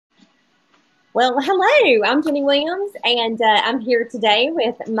Well, hello, I'm Jenny Williams, and I'm here today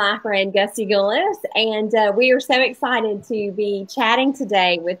with my friend Gusty Gulas, and we are so excited to be chatting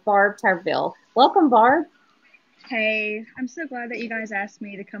today with Barb Turbville. Welcome, Barb. Hey, I'm so glad that you guys asked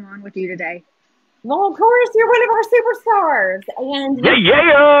me to come on with you today. Well, of course, you're one of our superstars, and Yeah,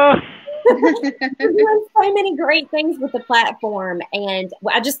 yeah. we're doing so many great things with the platform, and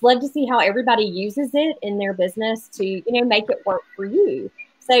I just love to see how everybody uses it in their business to, make it work for you.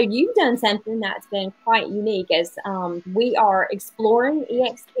 So you've done something that's been quite unique as we are exploring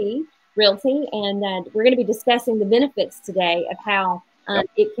EXP Realty, and we're going to be discussing the benefits today of how Yep.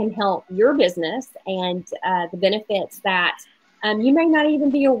 it can help your business and the benefits that you may not even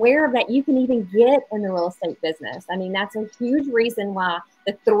be aware of that you can even get in the real estate business. I mean, that's a huge reason why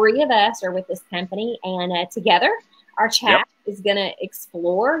the three of us are with this company, and together our Yep. chat is going to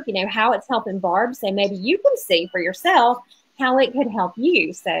explore, how it's helping Barb. So maybe you can see for yourself how it could help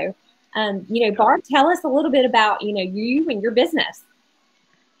you. So, Barb, tell us a little bit about, you and your business.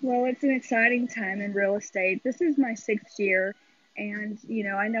 Well, it's an exciting time in real estate. This is my sixth year, and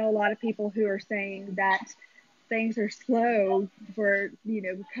I know a lot of people who are saying that things are slow for,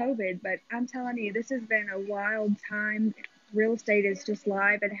 COVID, but I'm telling you, this has been a wild time. Real estate is just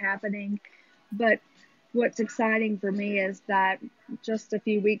live and happening. But what's exciting for me is that just a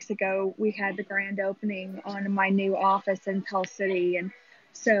few weeks ago, we had the grand opening on my new office in Pell City. And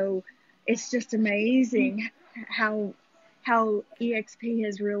so it's just amazing how EXP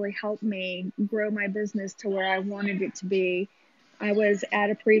has really helped me grow my business to where I wanted it to be. I was at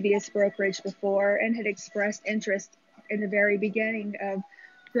a previous brokerage before and had expressed interest in the very beginning of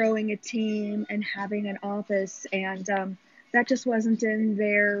growing a team and having an office, and that just wasn't in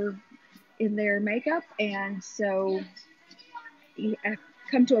their makeup. And so you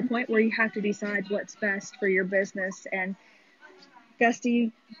come to a point where you have to decide what's best for your business. And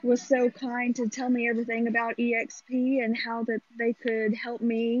Gusty was so kind to tell me everything about EXP and how that they could help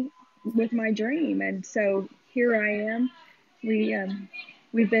me with my dream. And so here I am.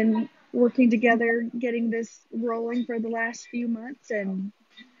 We've been working together, getting this rolling for the last few months, and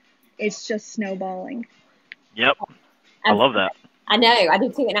it's just snowballing. Yep. I love that. I know, I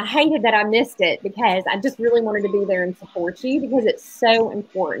do too. And I hated that I missed it because I just really wanted to be there and support you because it's so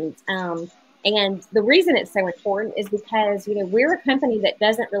important. And the reason it's so important is because, we're a company that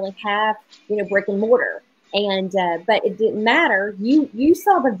doesn't really have, brick and mortar. And but it didn't matter. You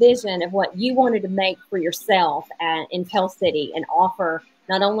saw the vision of what you wanted to make for yourself in Pell City and offer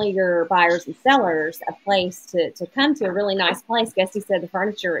not only your buyers and sellers a place to come to, a really nice place. Gusty said the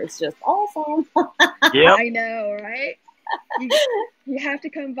furniture is just awesome. Yep. I know, right? You, you have to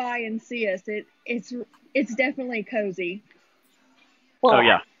come by and see us. It's definitely cozy. Well, Oh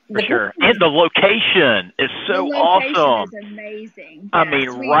yeah, for sure. And the location is The so location awesome. is amazing. I Yes,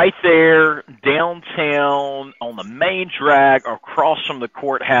 mean, right there downtown on the main drag across from the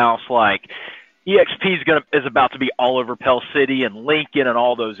courthouse. Like EXP is about to be all over Pell City and Lincoln and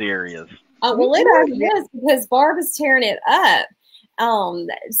all those areas. oh, well, it already is because Barb is tearing it up.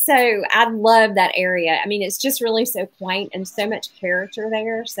 So I love that area. I mean, it's just really so quaint and so much character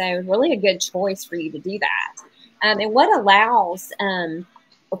there. So really a good choice for you to do that. And what allows,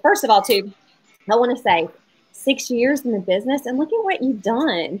 well, first of all, too, I want to say 6 years in the business and look at what you've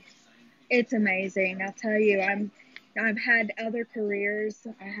done. It's amazing. I'll tell you, I've had other careers.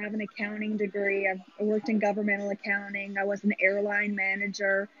 I have an accounting degree. I've worked in governmental accounting. I was an airline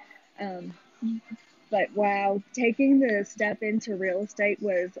manager. Um, but wow, taking the step into real estate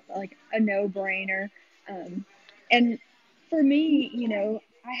was like a no-brainer. Um, and for me,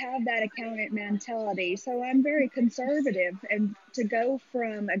 I have that accountant mentality, so I'm very conservative. And to go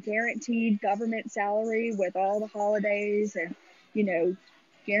from a guaranteed government salary with all the holidays and, you know,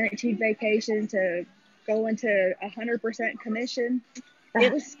 guaranteed vacation to go into 100% commission,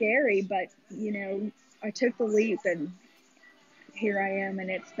 it was scary, but, I took the leap and here I am, and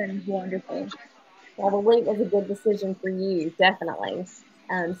it's been wonderful. Well, the leap was a good decision for you, definitely.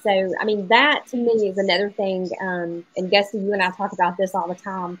 So, I mean, that to me is another thing. And Gusty, you and I talk about this all the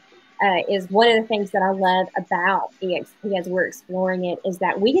time. Is one of the things that I love about EXP as we're exploring it is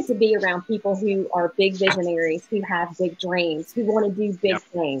that we get to be around people who are big visionaries, who have big dreams, who want to do big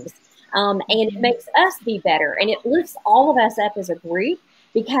things. And it makes us be better and it lifts all of us up as a group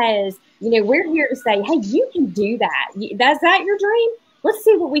because, we're here to say, hey, you can do that. That's that your dream? Let's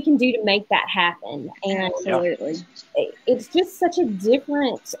see what we can do to make that happen. And Absolutely. it's just such a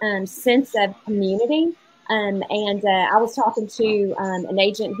different sense of community. And I was talking to an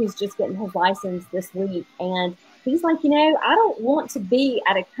agent who's just getting his license this week, and he's like, I don't want to be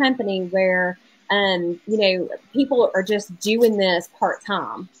at a company where, people are just doing this part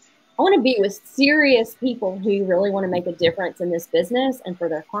time. I want to be with serious people who really want to make a difference in this business and for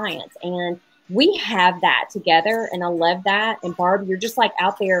their clients. And we have that together, and I love that. And Barb, you're just like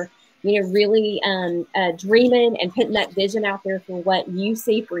out there, really dreaming and putting that vision out there for what you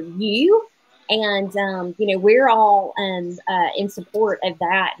see for you. And, we're all in support of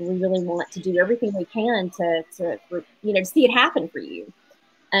that. And we really want to do everything we can to see it happen for you.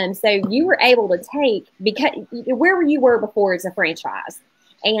 So you were able to take, because where you were before is a franchise.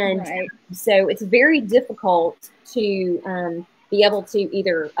 And so it's very difficult to be able to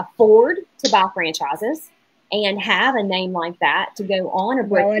either afford to buy franchises and have a name like that to go on a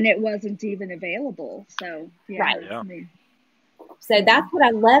brick. Well, and it wasn't even available. So, yeah. Right. Yeah. So that's what I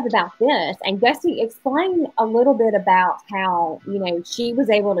love about this. And Gusty, explain a little bit about how, she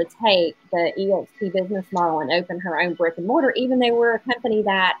was able to take the EXP business model and open her own brick and mortar, even though we're a company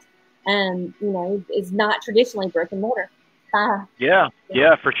that, is not traditionally brick and mortar. Yeah,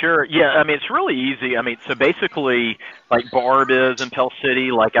 for sure. Yeah, I mean, it's really easy. I mean, so basically, like Barb is in Pell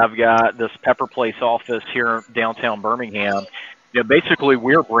City, like I've got this Pepper Place office here in downtown Birmingham. Basically,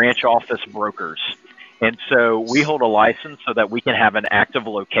 we're branch office brokers. And so we hold a license so that we can have an active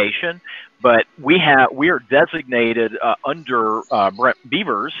location, but we are designated under Brent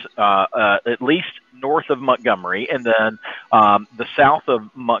Beavers, at least north of Montgomery, and then the south of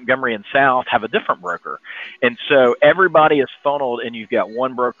Montgomery and south have a different broker. And so everybody is funneled, and you've got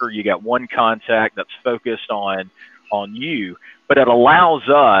one broker, you got one contact that's focused on you, but it allows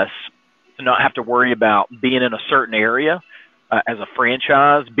us to not have to worry about being in a certain area. As a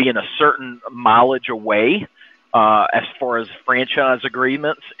franchise, being a certain mileage away as far as franchise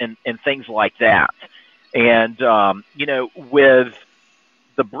agreements and things like that. And, with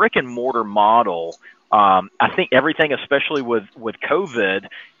the brick and mortar model, I think everything, especially with COVID,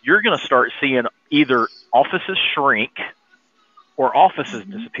 you're going to start seeing either offices shrink or offices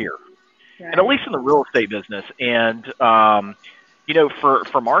disappear. Right. And at least in the real estate business. And, from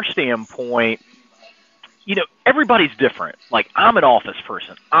our standpoint, everybody's different. Like, I'm an office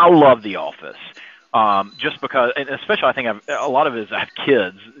person. I love the office. Just because, and especially I think a lot of it is I have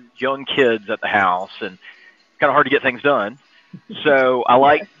kids, young kids at the house, and it's kind of hard to get things done. So I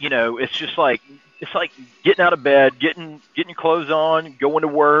like, it's just like, it's like getting out of bed, getting your clothes on, going to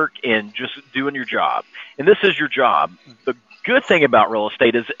work, and just doing your job. And this is your job. The good thing about real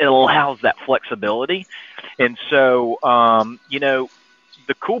estate is it allows that flexibility. And so,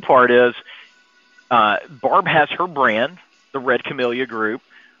 the cool part is, Barb has her brand, the Red Camellia Group,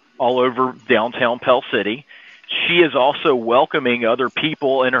 all over downtown Pell City. She is also welcoming other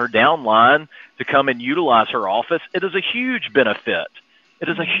people in her downline to come and utilize her office. It is a huge benefit. It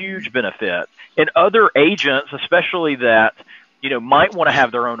is a huge benefit. And other agents, especially that, might want to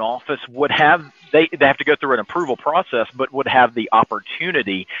have their own office, they have to go through an approval process, but would have the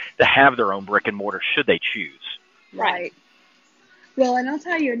opportunity to have their own brick and mortar should they choose. Right. Well, and I'll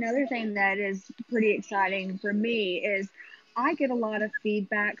tell you another thing that is pretty exciting for me is I get a lot of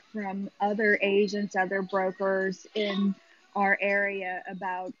feedback from other agents, other brokers in our area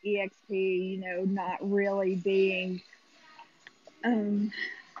about EXP, not really being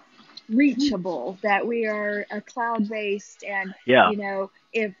reachable, that we are a cloud-based and,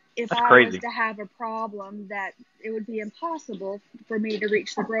 if I was to have a problem, that it would be impossible for me to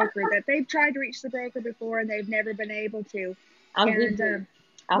reach the broker, that they've tried to reach the broker before and they've never been able to. I'll show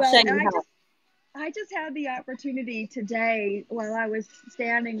you how. I just had the opportunity today while I was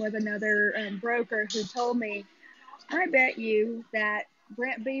standing with another broker who told me, I bet you that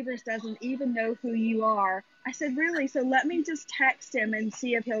Brent Beavers doesn't even know who you are. I said, really? So let me just text him and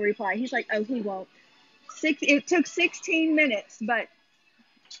see if he'll reply. He's like, oh, he won't. It took 16 minutes, but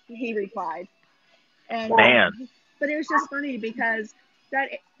he replied. And, but it was just funny because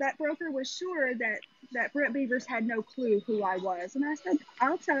that broker was sure that Brent Beavers had no clue who I was. And I said,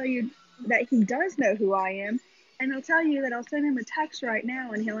 I'll tell you that he does know who I am. And I'll tell you that I'll send him a text right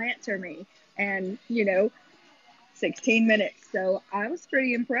now and he'll answer me. And, 16 minutes. So I was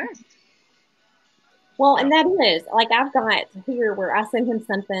pretty impressed. Well, and that is, like, I've got here where I sent him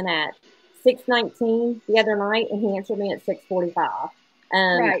something at 6:19 the other night and he answered me at 6:45.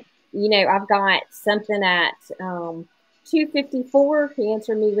 Right. I've got something at 2:54. He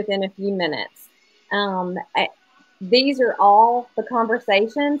answered me within a few minutes. These are all the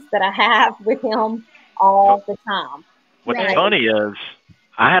conversations that I have with him all the time. What's funny is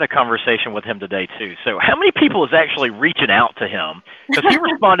I had a conversation with him today too. So how many people is actually reaching out to him? Because he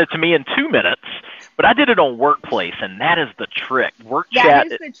responded to me in 2 minutes, but I did it on Workplace, and that is the trick. Chat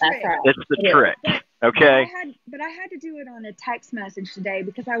is the trick. It's the trick. Okay. But I had to do it on a text message today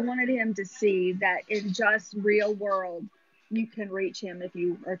because I wanted him to see that in just real world, you can reach him if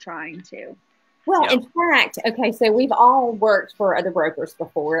you are trying to. Well, in fact, okay, so we've all worked for other brokers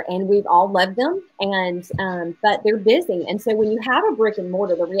before, and we've all loved them, and but they're busy. And so when you have a brick and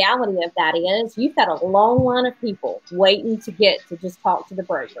mortar, the reality of that is you've got a long line of people waiting to get to just talk to the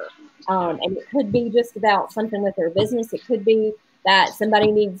broker. And it could be just about something with their business. It could be that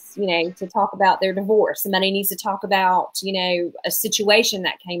somebody needs, to talk about their divorce. Somebody needs to talk about, a situation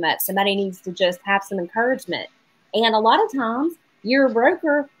that came up. Somebody needs to just have some encouragement. And a lot of times, your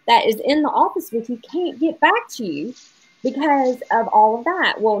broker that is in the office with you can't get back to you because of all of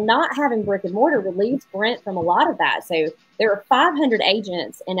that. Well, not having brick and mortar relieves Brent from a lot of that. So there are 500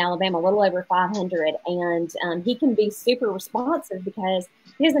 agents in Alabama, a little over 500, and he can be super responsive because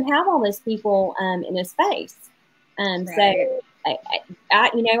he doesn't have all those people in his face. Right. So,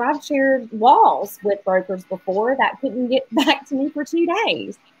 I've shared walls with brokers before that couldn't get back to me for 2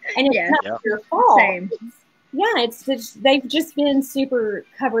 days, and it's not your fault. Same. Yeah, it's just they've just been super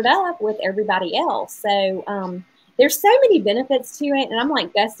covered up with everybody else. So there's so many benefits to it. And I'm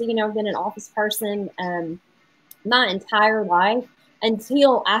like Gusty, I've been an office person my entire life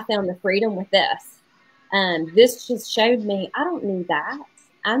until I found the freedom with this. This just showed me I don't need that.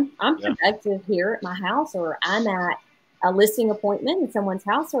 I'm productive here at my house, or I'm at a listing appointment in someone's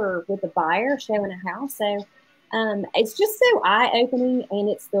house, or with a buyer showing a house. So it's just so eye-opening, and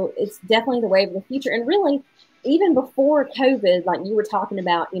it's definitely the way of the future. And really, even before COVID, like you were talking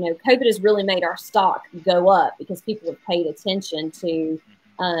about, COVID has really made our stock go up because people have paid attention to,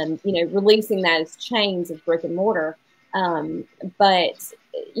 releasing those chains of brick and mortar. But,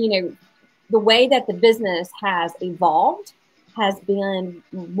 the way that the business has evolved has been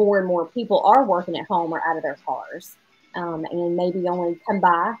more and more people are working at home or out of their cars, and maybe only come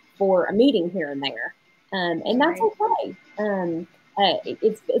by for a meeting here and there. And that's okay.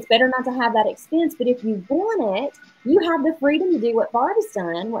 It's better not to have that expense, but if you want it, you have the freedom to do what Barb has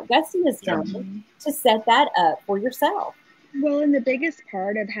done, what Gusty has done, to set that up for yourself. Well, and the biggest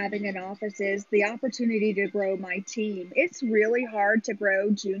part of having an office is the opportunity to grow my team. It's really hard to grow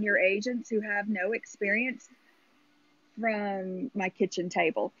junior agents who have no experience from my kitchen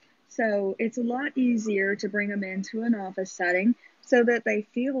table. So it's a lot easier to bring them into an office setting so that they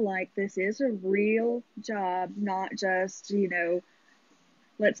feel like this is a real job, not just,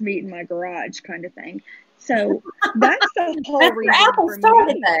 let's meet in my garage kind of thing. So that's the whole reason Apple for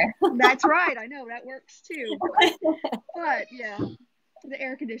started me. there. That's right. I know that works too. But yeah, the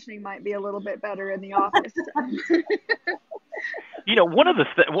air conditioning might be a little bit better in the office. One of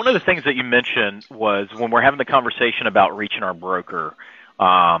the things that you mentioned was when we're having the conversation about reaching our broker.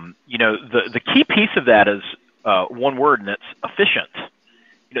 The key piece of that is one word, and it's efficient.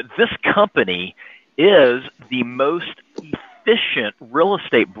 This company is the most efficient real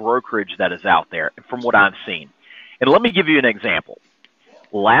estate brokerage that is out there from what I've seen. And let me give you an example.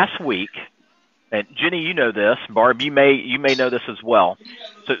 Last week, and Genny, you know this, Barb, you may know this as well.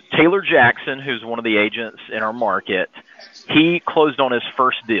 So Taylor Jackson, who's one of the agents in our market, he closed on his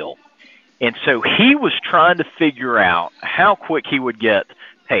first deal. And so he was trying to figure out how quick he would get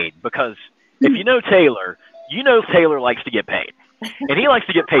paid, because if you know Taylor likes to get paid, and he likes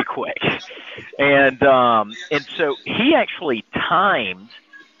to get paid quick. And so he actually timed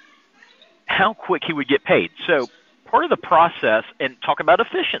how quick he would get paid. So part of the process, and talk about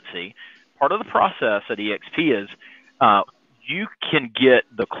efficiency, part of the process at EXP is you can get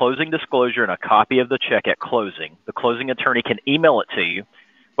the closing disclosure and a copy of the check at closing. The closing attorney can email it to you,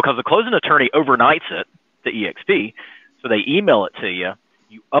 because the closing attorney overnights it to EXP. So they email it to you.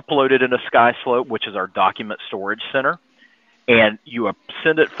 You upload it into SkySlope, which is our document storage center, and you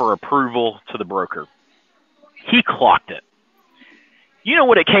send it for approval to the broker. He clocked it. You know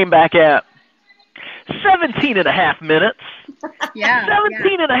what it came back at? 17 and a half minutes. Yeah.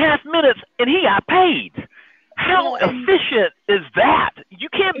 17 and a half minutes, and he got paid. How efficient is that? You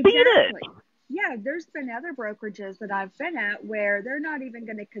can't beat it. Yeah, there's been other brokerages that I've been at where they're not even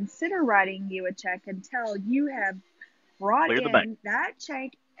going to consider writing you a check until you have brought in that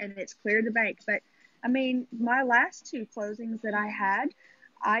check and it's cleared the bank. But I mean, my last 2 closings that I had,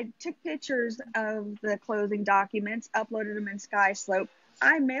 I took pictures of the closing documents, uploaded them in SkySlope.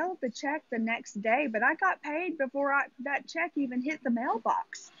 I mailed the check the next day, but I got paid before that check even hit the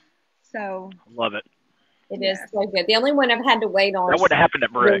mailbox. So love it. It is so good. The only one I've had to wait on. That wouldn't happen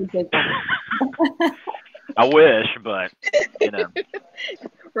at Brick. I wish, but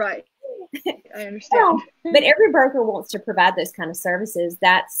Right. I understand. But every broker wants to provide those kind of services.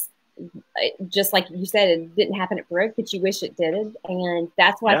 That's just like you said, it didn't happen at Brick, but you wish it did. And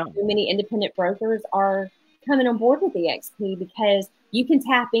that's why so many independent brokers are coming on board with EXP, because you can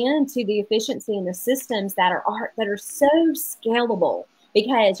tap into the efficiency and the systems that are so scalable.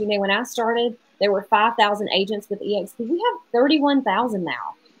 Because, you know, when I started, there were 5,000 agents with EXP. We have 31,000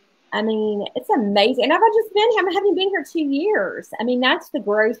 now. I mean, it's amazing. And I haven't been here 2 years. I mean, that's the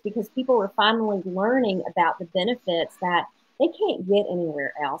growth, because people are finally learning about the benefits that they can't get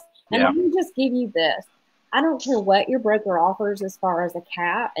anywhere else. And let me just give you this. I don't care what your broker offers as far as a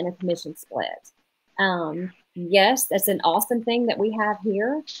cap and a commission split. Yes, that's an awesome thing that we have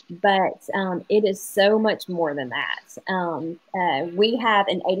here, but it is so much more than that. We have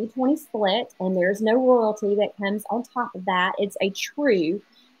an 80-20 split, and there's no royalty that comes on top of that. It's a true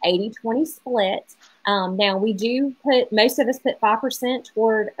 80-20 split. Now, we do most of us put 5%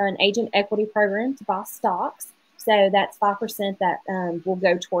 toward an agent equity program to buy stocks. So that's 5% that will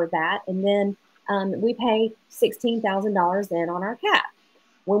go toward that. And then we pay $16,000 in on our cap.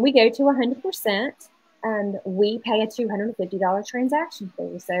 When we go to 100%, we pay a $250 transaction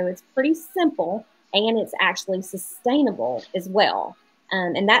fee. So it's pretty simple, and it's actually sustainable as well.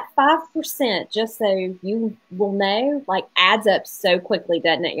 And that 5%, just so you will know, like, adds up so quickly,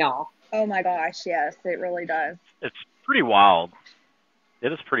 doesn't it, y'all? Oh my gosh, yes, it really does. It's pretty wild.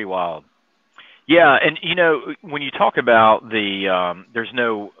 It is pretty wild. Yeah, and you know, when you talk about the, there's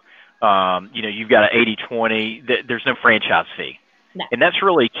no, you know, you've got an 80-20, there's no franchise fee. No. And that's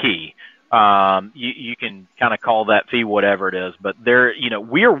really key. You can kind of call that fee whatever it is, but you know,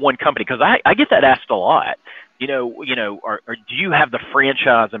 we are one company, because I get that asked a lot. Do you have the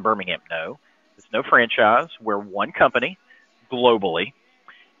franchise in Birmingham? No, there's no franchise. We're one company globally,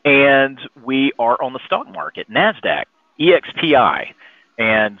 and we are on the stock market, NASDAQ, EXPI,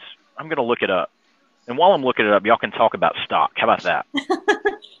 and I'm going to look it up. And while I'm looking it up, y'all can talk about stock. How about that?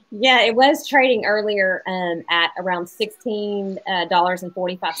 Yeah, it was trading earlier at around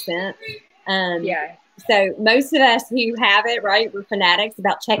 $16.45. Yeah. So most of us who have it, right, we're fanatics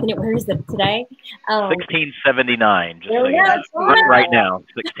about checking it. Where is it today? 1679. Just right now,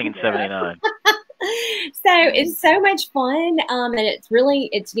 1679. So it's so much fun, and it's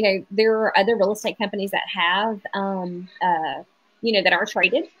you know, there are other real estate companies that have you know, that are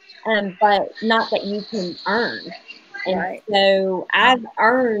traded, but not that you can earn. And right. So I've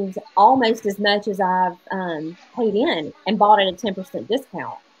earned almost as much as I've paid in, and bought at a 10%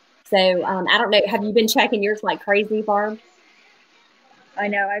 discount. So I don't know. Have you been checking yours like crazy, Barb? I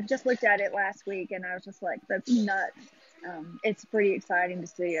know. I've just looked at it last week, and I was just like, that's nuts. It's pretty exciting to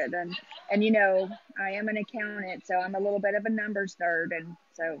see it. And you know, I am an accountant, so I'm a little bit of a numbers nerd. And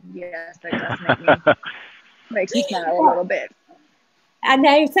so, yes, that does makes me smile a little bit. I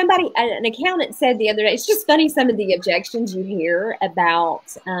know an accountant said the other day, it's just funny, some of the objections you hear about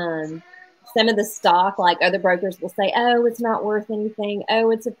some of the stock. Like, other brokers will say, oh, it's not worth anything.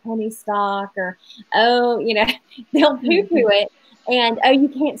 Oh, it's a penny stock. Or, oh, you know, they'll poo-poo it. And, oh, you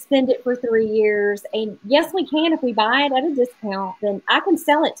can't spend it for 3 years. And yes, we can. If we buy it at a discount, then I can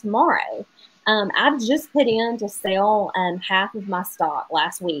sell it tomorrow. I've just put in to sell half of my stock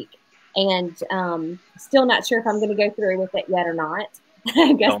last week. And still not sure if I'm going to go through with it yet or not.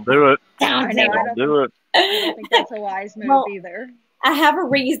 Don't do it. I don't do it. I don't think that's a wise move either. I have a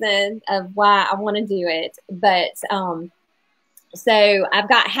reason of why I want to do it, but so I've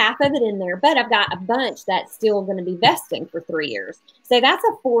got half of it in there, but I've got a bunch that's still going to be vesting for 3 years. So that's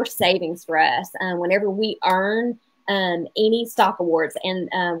a forced savings for us whenever we earn any stock awards.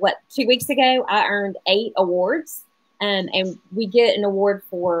 And 2 weeks ago, I earned 8 awards, and we get an award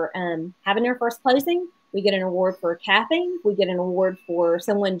for having our first closing. We get an award for capping. We get an award for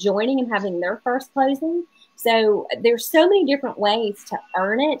someone joining and having their first closing. So there's so many different ways to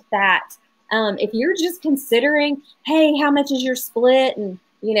earn it that if you're just considering, hey, how much is your split, and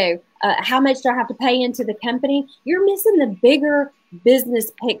you know, how much do I have to pay into the company, you're missing the bigger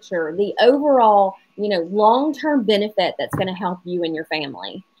business picture, the overall, you know, long-term benefit that's going to help you and your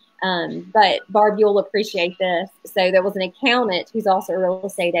family. But Barb, you'll appreciate this. So there was an accountant who's also a real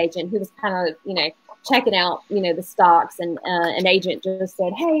estate agent who was kind of, you know, checking out, you know, the stocks, and an agent just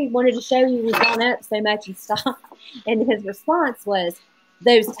said, hey, wanted to show you we've gone up so much in stock. And his response was,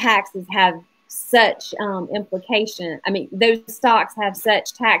 those taxes have such implication. I mean, those stocks have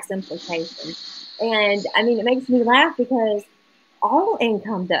such tax implications. And I mean, it makes me laugh because all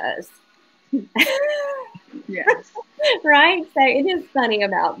income does. Yes. Right? So it is funny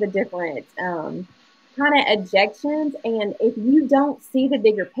about the different kind of objections. And if you don't see the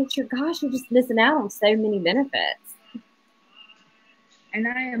bigger picture, gosh, you're just missing out on so many benefits. And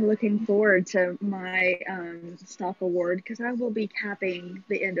I am looking forward to my stock award, because I will be capping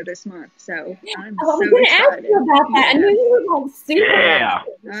the end of this month. So I'm so going to ask excited. you about that. I knew you were like super. Yeah.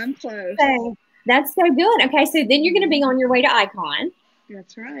 I'm close. So that's so good. Okay, so then you're going to be on your way to Icon.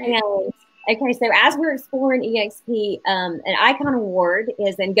 That's right. And okay, so as we're exploring EXP, an icon award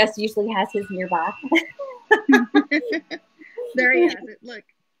is, and Gus usually has his nearby. There he has it. Look.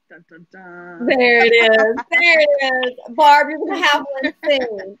 Dun, dun, dun. There it is. There it is. Barb, you're going to have one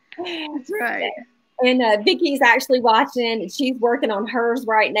soon. That's right. And Vicky's actually watching. She's working on hers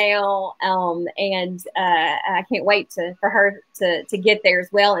right now. And I can't wait for her to get there as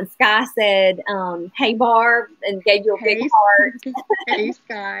well. And Sky said, hey, Barb, and gave you a big heart. Hey,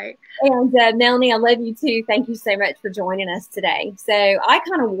 Sky. And Melanie, I love you too. Thank you so much for joining us today. So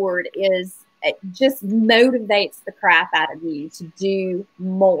Icon Award it just motivates the crap out of you to do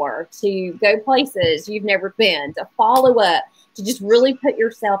more, to go places you've never been, to follow up, to just really put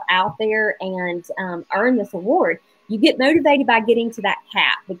yourself out there and earn this award. You get motivated by getting to that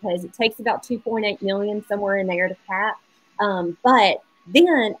cap because it takes about 2.8 million somewhere in there to cap. But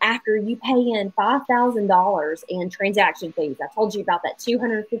then after you pay in $5,000 in transaction fees, I told you about that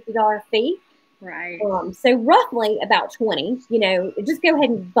 $250 fee. Right. So roughly about 20, just go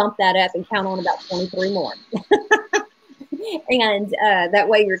ahead and bump that up and count on about 23 more. And that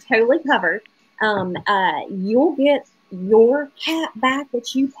way you're totally covered. You'll get your cap back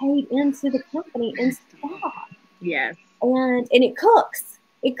that you paid into the company in stock. Yes. And it cooks.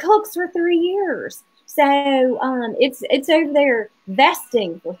 It cooks for 3 years. So it's over there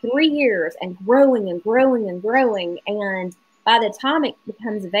vesting for 3 years and growing and growing and growing. And by the time it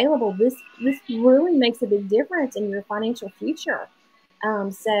becomes available, this really makes a big difference in your financial future.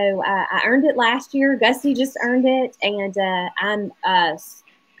 So I earned it last year. Gusty just earned it, and I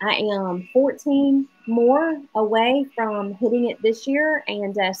am 14 more away from hitting it this year,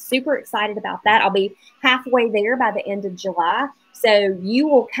 and super excited about that. I'll be halfway there by the end of July. So you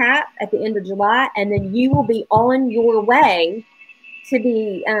will cap at the end of July, and then you will be on your way to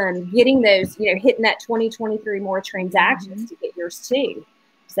be getting those, hitting that 23 more transactions to get yours too.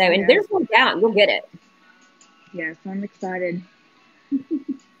 So, and there's no doubt you'll get it. Yes, I'm excited.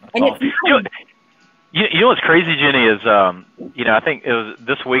 And awesome. You know what's crazy, Genny, is, I think it was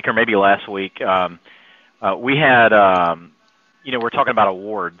this week or maybe last week, we had, we're talking about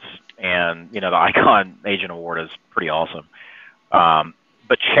awards, and, the Icon Agent Award is pretty awesome.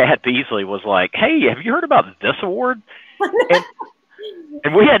 But Chad Beasley was like, hey, have you heard about this award?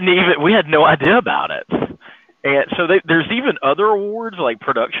 And we had no idea about it. And so there's even other awards like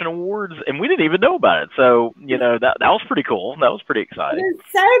production awards, and we didn't even know about it. So, that was pretty cool. That was pretty exciting.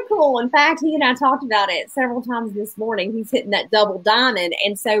 It's so cool. In fact, he and I talked about it several times this morning. He's hitting that double diamond.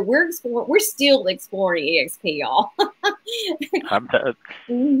 And so we're still exploring EXP, y'all. That's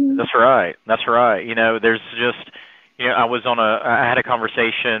right. That's right. There's just, I had a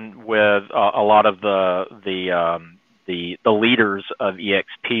conversation with a lot of the leaders of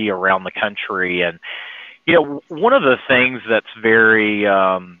EXP around the country. And, one of the things that's very,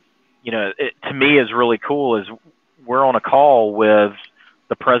 to me is really cool is we're on a call with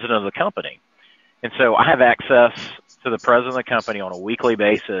the president of the company. And so I have access to the president of the company on a weekly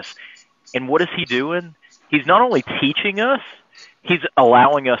basis. And what is he doing? He's not only teaching us, he's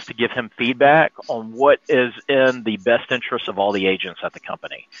allowing us to give him feedback on what is in the best interest of all the agents at the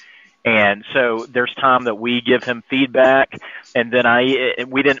company. And so there's time that we give him feedback, and then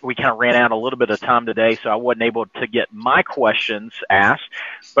we kind of ran out a little bit of time today, so I wasn't able to get my questions asked,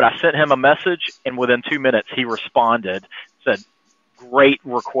 but I sent him a message, and within 2 minutes he responded, said, great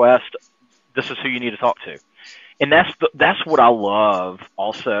request. This is who you need to talk to. And that's what I love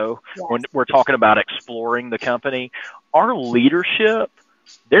also when we're talking about exploring the company. Our leadership,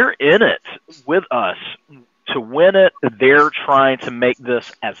 they're in it with us. To win it, they're trying to make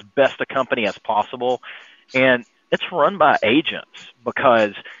this as best a company as possible. And it's run by agents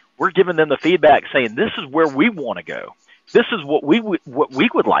because we're giving them the feedback saying, this is where we want to go. This is what we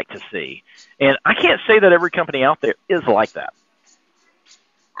would like to see. And I can't say that every company out there is like that.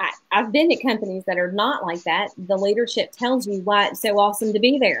 I've been at companies that are not like that. The leadership tells you why it's so awesome to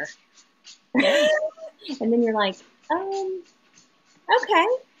be there. And then you're like, okay.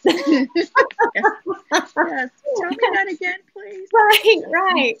 Yes. Tell me that again, please.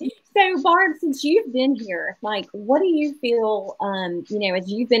 Right. So, Barb, since you've been here, what do you feel,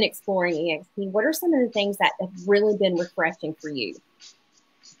 as you've been exploring EXP, what are some of the things that have really been refreshing for you?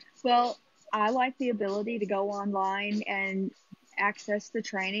 Well, I like the ability to go online and access the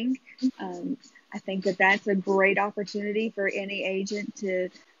training. I think that's a great opportunity for any agent to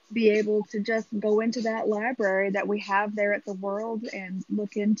be able to just go into that library that we have there at the World and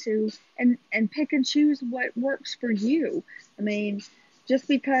look into and pick and choose what works for you. I mean, just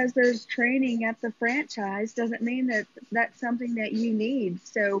because there's training at the franchise doesn't mean that that's something that you need.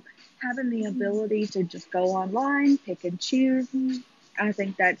 So having the ability to just go online, pick and choose, I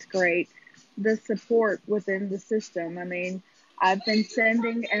think that's great. The support within the system. I mean, I've been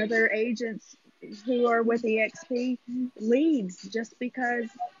sending other agents who are with EXP leads just because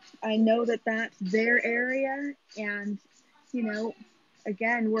I know that that's their area. And, you know,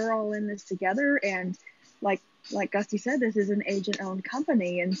 again, we're all in this together. And like Gusty said, this is an agent-owned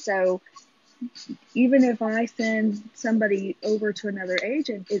company. And so even if I send somebody over to another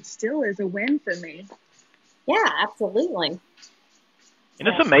agent, it still is a win for me. Yeah, absolutely. And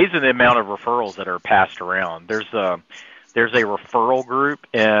it's amazing the amount of referrals that are passed around. There's a referral group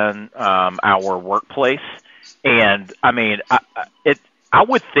in our workplace, and I mean, I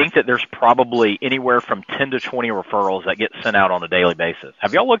would think that there's probably anywhere from 10 to 20 referrals that get sent out on a daily basis.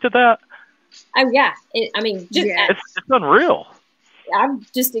 Have y'all looked at that? Oh yeah, it's unreal.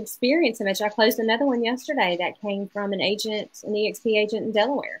 I've just experienced so much. I closed another one yesterday that came from an EXP agent in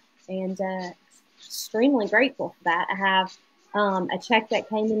Delaware, and extremely grateful for that. I have a check that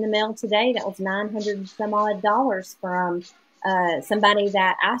came in the mail today that was $900 some odd from somebody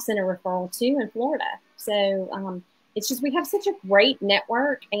that I sent a referral to in Florida. So it's just, we have such a great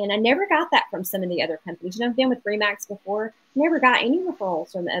network, and I never got that from some of the other companies. You know, I've been with RE/MAX before, never got any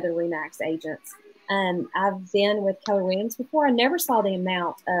referrals from the other RE/MAX agents. I've been with Keller Williams before. I never saw the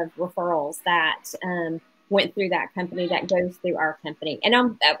amount of referrals that went through that company that goes through our company.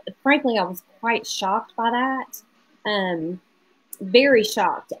 And frankly, I was quite shocked by that. Very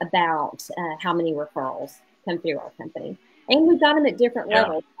shocked about how many referrals come through our company. And we've got them at different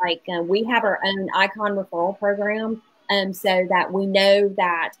levels. Like we have our own Icon referral program, so that we know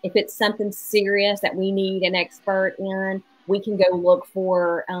that if it's something serious that we need an expert in, we can go look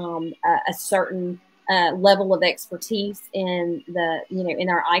for a certain level of expertise in in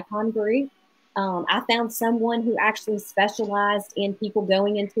our Icon group. I found someone who actually specialized in people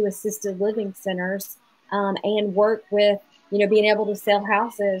going into assisted living centers and work with, being able to sell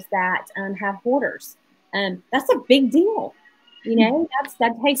houses that have hoarders. That's a big deal.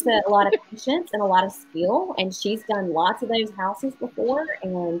 That takes a lot of patience and a lot of skill. And she's done lots of those houses before.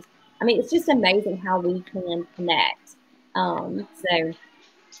 And I mean, it's just amazing how we can connect.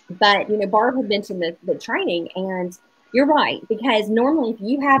 But Barb had mentioned the training, and you're right, because normally if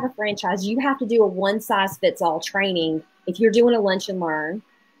you have a franchise, you have to do a one-size-fits-all training if you're doing a lunch and learn,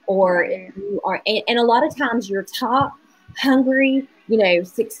 or if you are, and a lot of times your top hungry,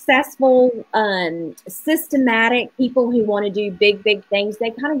 successful, systematic people who want to do big things,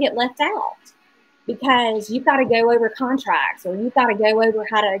 they kind of get left out because you've got to go over contracts, or you've got to go over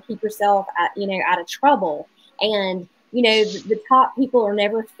how to keep yourself out of trouble. And the top people are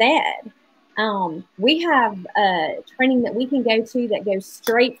never fed. We have training that we can go to that goes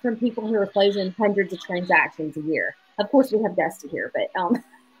straight from people who are closing hundreds of transactions a year. Of course, we have Gusty here, but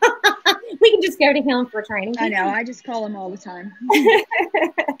we can just go to him for training. I know. I just call him all the time.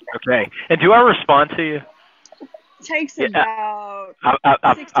 Okay. And do I respond to you? Takes about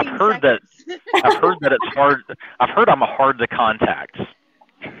I've heard seconds. I've heard that it's hard. I've heard I'm hard to contact.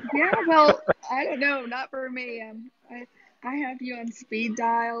 Yeah, well, I don't know. Not for me. I have you on speed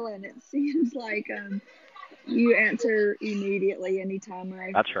dial, and it seems like you answer immediately anytime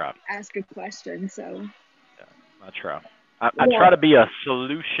I ask a question. So that's right. I try to be a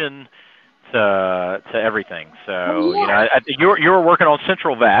solution to everything. So you were working on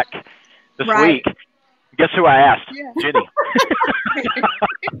Central Vac this week. Guess who I asked? Yeah. Genny.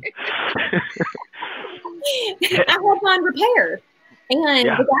 I had mine repaired. And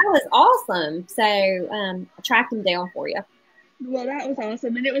the guy was awesome. So I tracked him down for you. Well, that was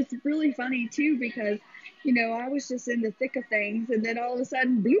awesome. And it was really funny, too, because, I was just in the thick of things. And then all of a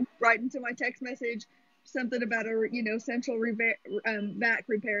sudden, bloop, right into my text message, something about a, central vac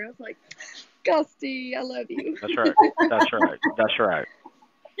repair. I was like, Gusty, I love you. That's right.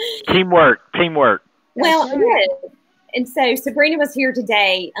 Teamwork. Well, yes. And so Sabrina was here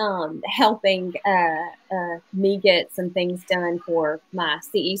today helping me get some things done for my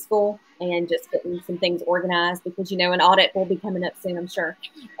CE school and just getting some things organized because, an audit will be coming up soon, I'm sure.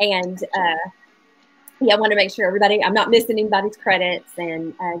 And, I want to make sure I'm not missing anybody's credits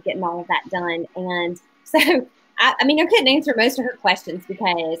and getting all of that done. And so, I couldn't answer most of her questions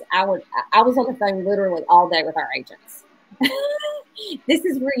because I was on the phone literally all day with our agents. This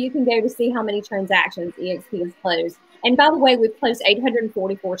is where you can go to see how many transactions EXP has closed. And by the way, we've closed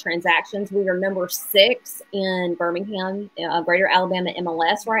 844 transactions. We are number 6 in Birmingham, Greater Alabama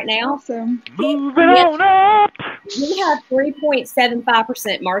MLS right now. Awesome. Moving on up. We have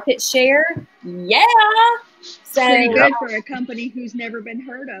 3.75% market share. Yeah. So pretty good for a company who's never been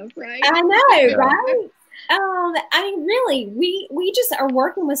heard of, right? I know, right? Really, we just are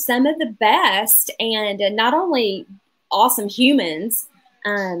working with some of the best, and not only awesome humans,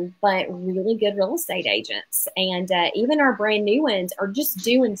 but really good real estate agents. And even our brand new ones are just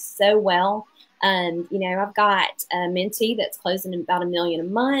doing so well. I've got a mentee that's closing about $1 million a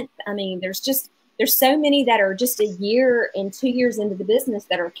month. I mean, there's so many that are just a year and 2 years into the business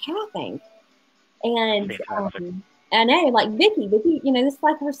that are capping. And I know, like Vicky, this is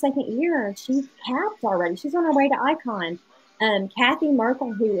like her second year, and she's capped already. She's on her way to Icon. Kathy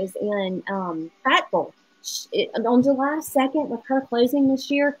Merkel, who is in Prattville, on July 2nd, with her closing this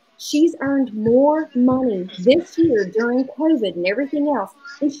year, she's earned more money this year during COVID and everything else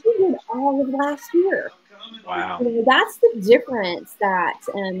than she did all of last year. Wow. So that's the difference that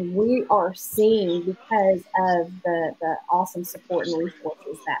we are seeing because of the awesome support and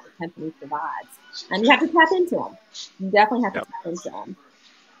resources that the company provides. And you have to tap into them. You definitely have to tap into them.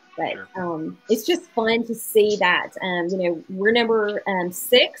 But it's just fun to see that, we're number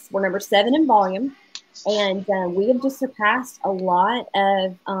 6. We're number 7 in volume. And we have just surpassed a lot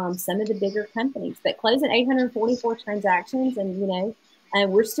of some of the bigger companies that close at 844 transactions. And,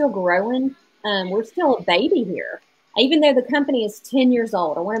 we're still growing. We're still a baby here, even though the company is 10 years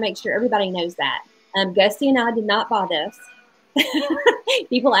old. I want to make sure everybody knows that. Gusty and I did not buy this.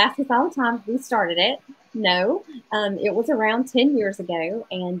 People ask us all the time if we started it. No, it was around 10 years ago,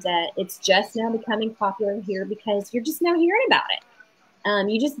 and it's just now becoming popular here because you're just now hearing about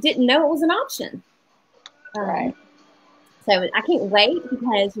it. You just didn't know it was an option. Right. So I can't wait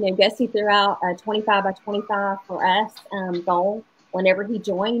because, Gusty threw out a 25 by 25 for us goal whenever he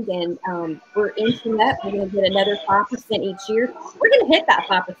joined, and we're inching up. We're going to get another 5% each year. We're going to hit that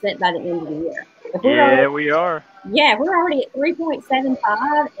 5% by the end of the year. We are. Yeah, we're already at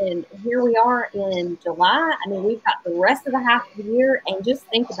 3.75, and here we are in July. I mean, we've got the rest of the half of the year, and just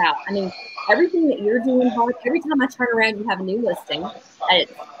think about, everything that you're doing, Barb. Every time I turn around, you have a new listing.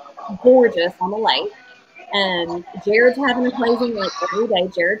 It's gorgeous on the lake. Jared's having a closing like every day.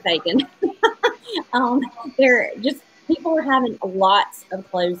 Jared Bacon. They're just, people are having lots of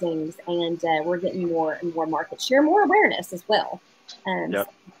closings, and we're getting more and more market share, more awareness as well. So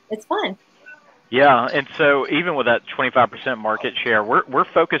it's fun. Yeah, and so even with that 25% market share, we're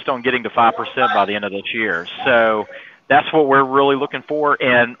focused on getting to 5% by the end of this year. So that's what we're really looking for.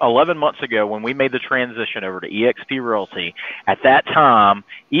 And 11 months ago, when we made the transition over to eXp Realty, at that time,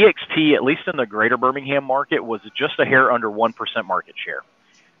 eXp, at least in the greater Birmingham market, was just a hair under 1% market share.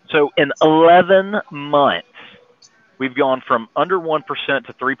 So in 11 months, we've gone from under 1%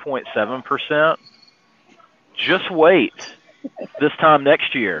 to 3.7%. Just wait this time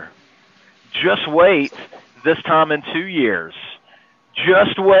next year. Just wait this time in 2 years.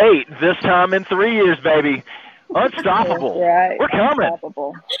 Just wait this time in 3 years, baby. Unstoppable. Right. We're coming.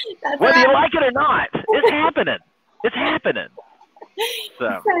 Unstoppable. Whether you like it or not, it's happening. It's happening.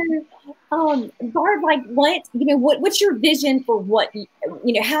 So Barb, like, what's your vision for what,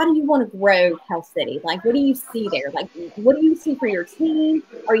 how do you want to grow Pell City? Like, what do you see there? Like, what do you see for your team?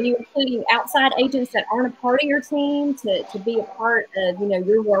 Are you including outside agents that aren't a part of your team to be a part of,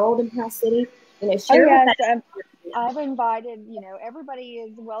 your world in Pell City? Share with that. I've invited, everybody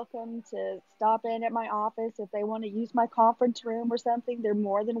is welcome to stop in at my office. If they want to use my conference room or something, they're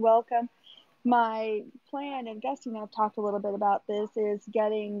more than welcome. My plan, and Gusty and I have talked a little bit about this, is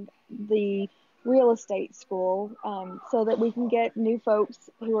getting the real estate school so that we can get new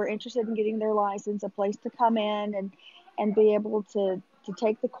folks who are interested in getting their license, a place to come in and be able to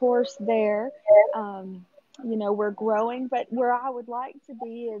take the course there. We're growing, but where I would like to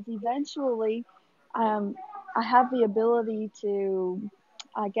be is eventually I have the ability to,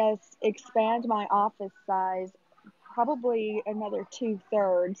 I guess, expand my office size, probably another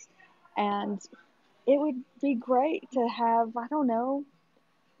 2/3. And it would be great to have,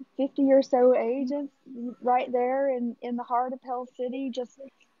 50 or so agents right there in the heart of Pell City, just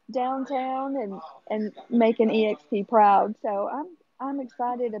downtown, and making eXp proud. So I'm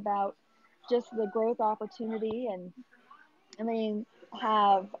excited about just the growth opportunity, and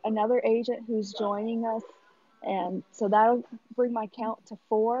have another agent who's joining us, and so that'll bring my count to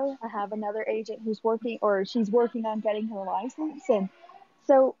 4. I have another agent who's working on getting her license, and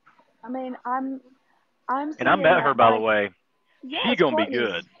so I'm and I met her, by the way. She's going to be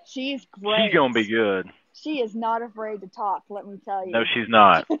good. She's great. She's going to be good. She is not afraid to talk, let me tell you. No, she's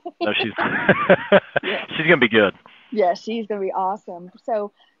not. No, she's Yeah. She's going to be good. Yeah, she's going to be awesome.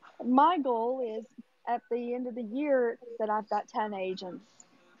 So my goal is at the end of the year that I've got 10 agents.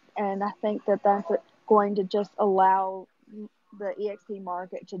 And I think that that's going to just allow the eXp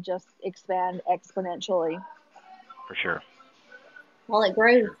market to just expand exponentially. For sure. Well, it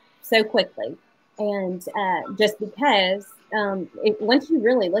grows so quickly. And just because once you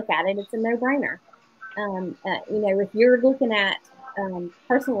really look at it, it's a no-brainer. If you're looking at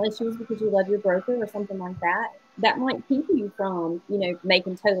personal issues because you love your broker or something like that, that might keep you from,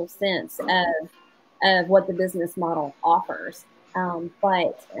 making total sense of what the business model offers.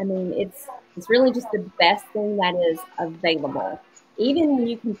 But I mean, it's really just the best thing that is available. Even when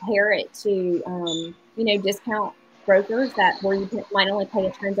you compare it to, discount brokers where you might only pay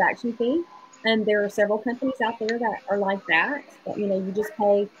a transaction fee. And there are several companies out there that are like that you just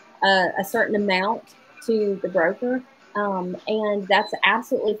pay a certain amount to the broker. And that's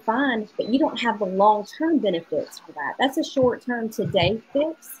absolutely fine, but you don't have the long-term benefits for that. That's a short-term today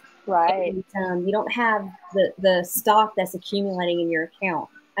fix. Right. And you don't have the stock that's accumulating in your account.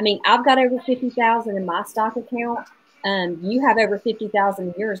 I mean, I've got over 50,000 in my stock account. You have over 50,000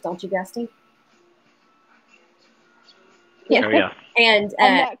 in yours, don't you, Gusty? Yeah. Oh, yeah. And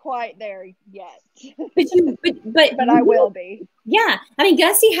I'm not quite there yet. but I will be. Yeah. I mean,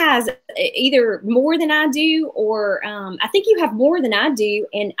 Gusty has either more than I do, or I think you have more than I do,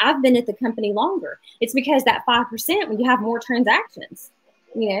 and I've been at the company longer. It's because that 5% when you have more transactions.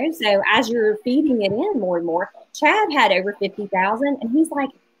 So as you're feeding it in more and more, Chad had over 50,000, and he's like,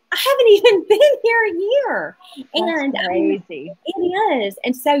 I haven't even been here a year. And that's crazy. It is.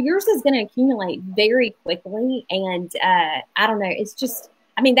 And so yours is going to accumulate very quickly. And I don't know. It's just,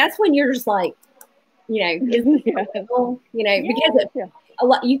 I mean, that's when you're just like, because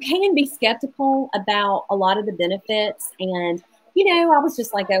you can be skeptical about a lot of the benefits. And, I was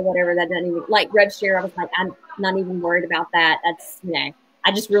just like, oh, whatever, that doesn't even, like rev share, I was like, I'm not even worried about that. That's,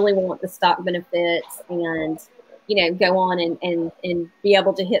 I just really want the stock benefits and, go on and be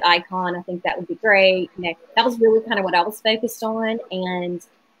able to hit icon. I think that would be great. That was really kind of what I was focused on. And,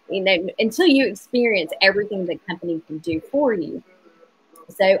 until you experience everything the company can do for you.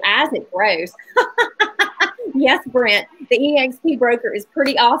 So as it grows, yes, Brent, the EXP broker is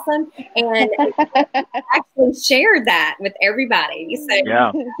pretty awesome. And actually shared that with everybody. So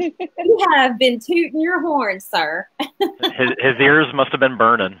yeah. You have been tooting your horn, sir. His ears must have been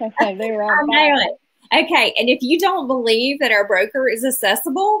burning. They were on fire. Okay, and if you don't believe that our broker is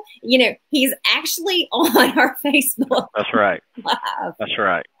accessible, he's actually on our Facebook. That's right. Live. That's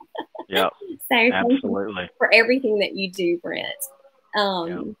right. Yeah. So absolutely. For everything that you do, Brent.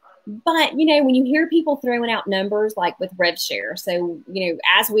 But, when you hear people throwing out numbers like with RevShare, so,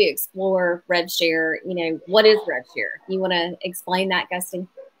 as we explore RevShare, what is RevShare? You want to explain that, Gusty?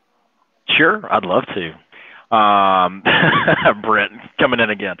 Sure, I'd love to. Brent coming in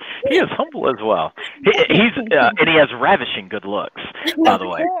again. He is humble as well. He's and he has ravishing good looks, by the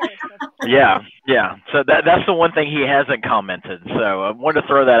way. Yeah. So that's the one thing he hasn't commented. So I wanted to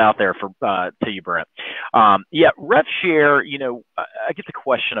throw that out there to you, Brent. Rev share. I get the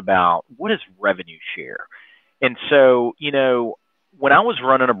question about what is revenue share, and so when I was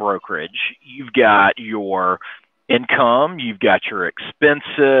running a brokerage, you've got your income, you've got your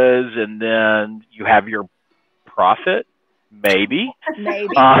expenses, and then you have your profit, maybe. Yeah,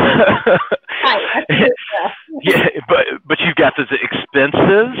 but you've got those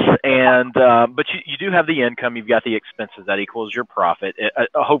expenses, and but you do have the income, you've got the expenses that equals your profit.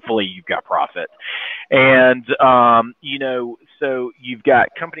 Hopefully, you've got profit, and so you've got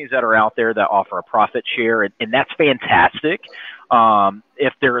companies that are out there that offer a profit share, and that's fantastic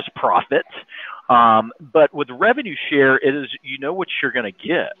if there is profit. But with revenue share, it is what you're going to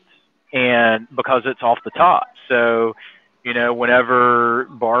get. And because it's off the top. So, whenever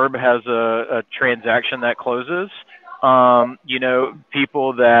Barb has a transaction that closes,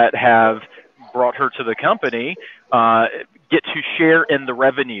 people that have brought her to the company get to share in the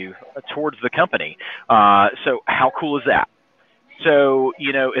revenue towards the company. So how cool is that? So,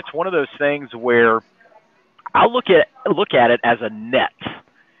 it's one of those things where I look at it as a net.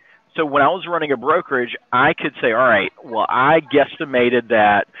 So when I was running a brokerage, I could say, all right, well, I guesstimated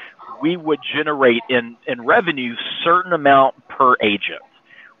that we would generate in revenue certain amount per agent.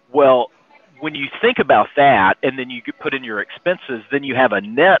 Well, when you think about that and then you could put in your expenses, then you have a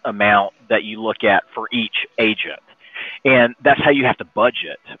net amount that you look at for each agent. And that's how you have to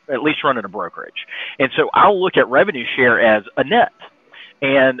budget, at least running a brokerage. And so I'll look at revenue share as a net.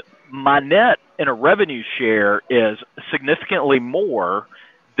 And my net in a revenue share is significantly more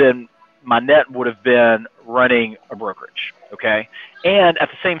than my net would have been running a brokerage, okay? And at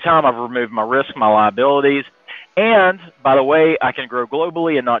the same time, I've removed my risk, my liabilities, and by the way, I can grow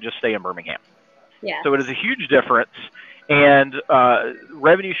globally and not just stay in Birmingham. Yeah. So it is a huge difference, and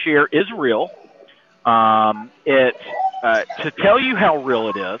revenue share is real. To tell you how real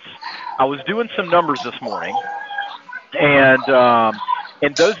it is, I was doing some numbers this morning, and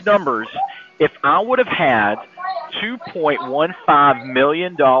those numbers, if I would have had $2.15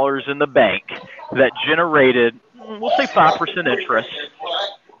 million in the bank that generated, we'll say 5% interest,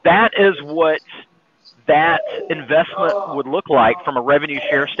 that is what that investment would look like from a revenue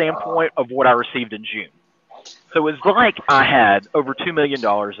share standpoint of what I received in June. So it's like I had over $2 million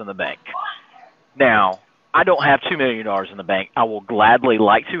in the bank. Now, I don't have $2 million in the bank. I will gladly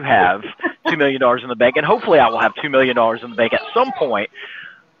like to have $2 million in the bank, and hopefully I will have $2 million in the bank at some point.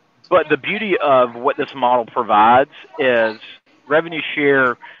 But the beauty of what this model provides is revenue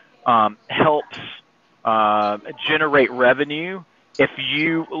share helps generate revenue if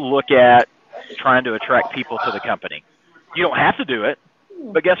you look at trying to attract people to the company. You don't have to do it,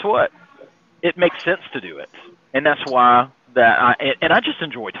 but guess what? It makes sense to do it. And that's why I just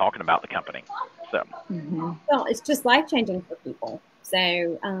enjoy talking about the company. So, well, it's just life-changing for people.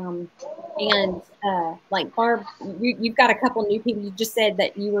 So, like Barb, you've got a couple new people. You just said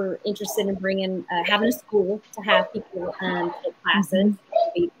that you were interested in bringing, having a school to have people take classes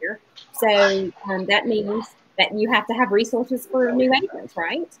be here. So that means that you have to have resources for new agents,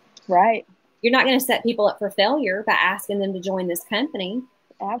 right? Right. You're not going to set people up for failure by asking them to join this company.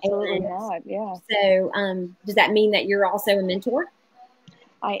 Absolutely not. Yeah. So, does that mean that you're also a mentor?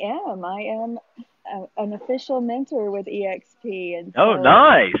 I am an official mentor with EXP. And so,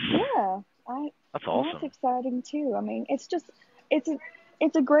 nice. Yeah. That's awesome. That's exciting too. I mean, it's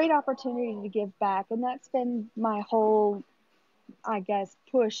a great opportunity to give back. And that's been my whole, I guess,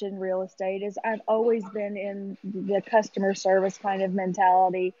 push in real estate is I've always been in the customer service kind of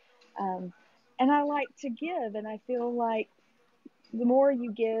mentality. And I like to give, and I feel like the more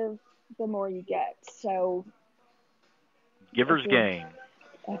you give, the more you get. So givers gain.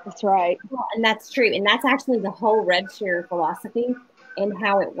 That's right. Well, and that's true. And that's actually the whole RevShare philosophy and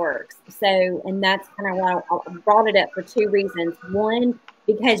how it works. So, and that's kind of why I brought it up for two reasons. One,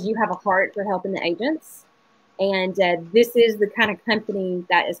 because you have a heart for helping the agents. And this is the kind of company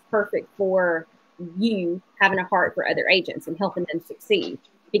that is perfect for you having a heart for other agents and helping them succeed.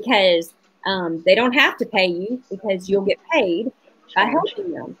 Because they don't have to pay you because you'll get paid by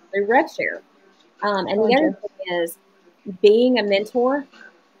helping them through RevShare. And the other thing is being a mentor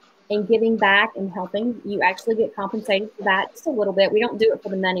and giving back and helping, you actually get compensated for that just a little bit. We don't do it for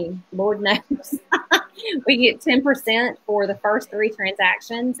the money. Lord knows. We get 10% for the first 3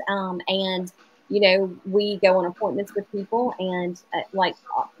 transactions. And, you know, we go on appointments with people and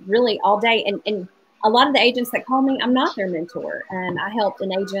really all day. And a lot of the agents that call me, I'm not their mentor. I helped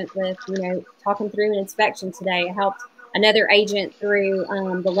an agent with, talking through an inspection today. I helped another agent through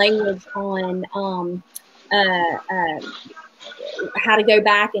the language on how to go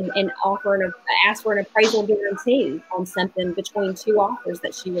back and ask for an appraisal guarantee on something between 2 offers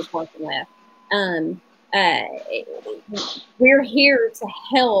that she was working with. We're here to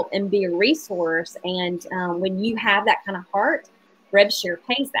help and be a resource. And when you have that kind of heart, RevShare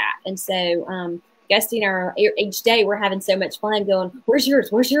pays that. And so Gusty and I, each day we're having so much fun going, where's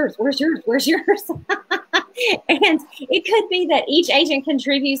yours? Where's yours? Where's yours? Where's yours? And it could be that each agent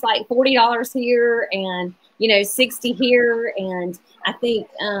contributes like $40 here and, 60 here. And I think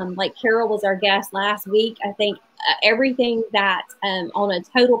like Carol was our guest last week. I think everything that on a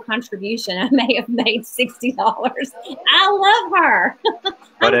total contribution, I may have made $60. I love her.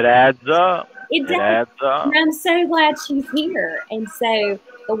 But it adds up. It adds up. And I'm so glad she's here. And so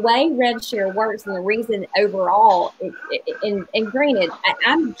the way RevShare works and the reason overall, and granted,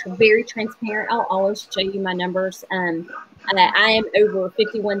 I'm very transparent. I'll always show you my numbers. I am over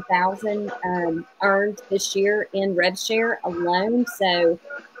 51,000 earned this year in RevShare alone. So,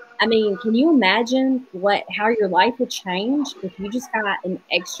 I mean, can you imagine how your life would change if you just got an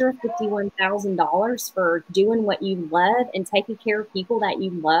extra $51,000 for doing what you love and taking care of people that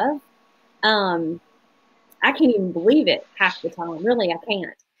you love? I can't even believe it half the time. Really, I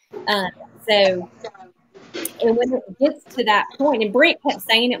can't. And when it gets to that point, and Brent kept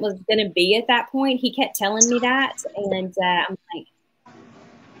saying it was going to be at that point, he kept telling me that, and I'm like,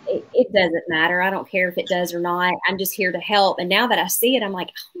 it doesn't matter. I don't care if it does or not. I'm just here to help. And now that I see it, I'm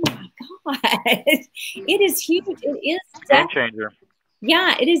like, oh my God, it is huge. It is game changer.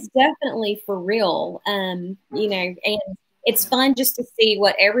 Yeah, it is definitely for real. And it's fun just to see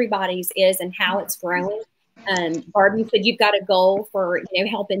what everybody's is and how it's growing. Barb, you said you've got a goal for,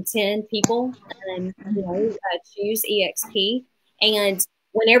 helping 10 people, choose EXP. And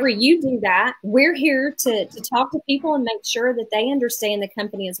whenever you do that, we're here to talk to people and make sure that they understand the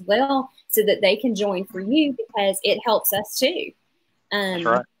company as well so that they can join for you because it helps us too. That's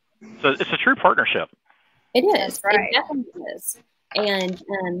right. So it's a true partnership. It is. Right. It definitely is. And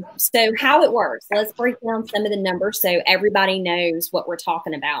so how it works, let's break down some of the numbers so everybody knows what we're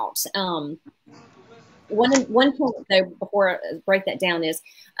talking about. one point though before I break that down is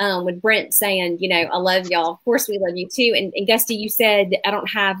with Brent saying, I love y'all. Of course we love you too. And Gusty, you said I don't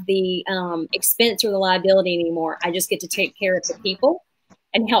have the expense or the liability anymore. I just get to take care of the people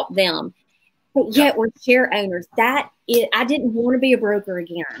and help them. But yet we're share owners. I didn't want to be a broker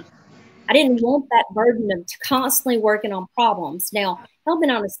again. I didn't want that burden of constantly working on problems. Now, helping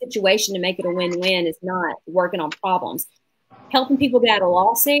on a situation to make it a win-win is not working on problems. Helping people get out of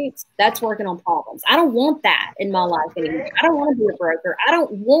lawsuits, that's working on problems. I don't want that in my life anymore. I don't want to be a broker. I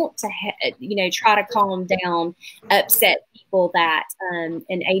don't want to, try to calm down upset people that an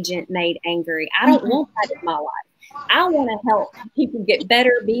agent made angry. I don't want that in my life. I want to help people get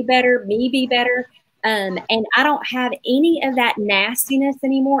better, me be better. And I don't have any of that nastiness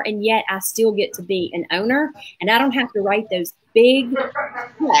anymore. And yet I still get to be an owner, and I don't have to write those big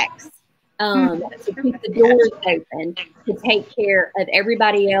checks to keep the doors open to take care of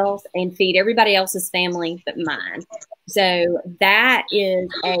everybody else and feed everybody else's family but mine. So that is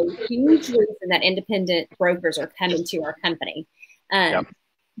a huge reason that independent brokers are coming to our company.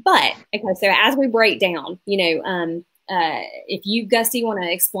 But okay, so as we break down, if you, Gusty, want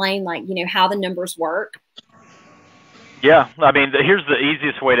to explain, how the numbers work. Yeah, I mean, here's the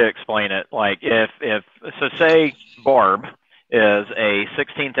easiest way to explain it. Like, so say Barb is a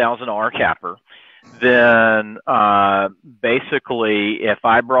 $16,000 capper, then basically, if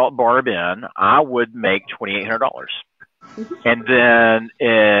I brought Barb in, I would make $2,800. And then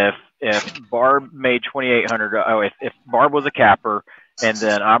if Barb made $2,800, if Barb was a capper, and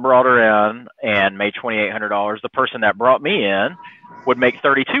then I brought her in and made $2,800, the person that brought me in would make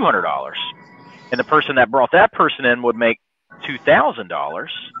 $3,200. And the person that brought that person in would make $2,000.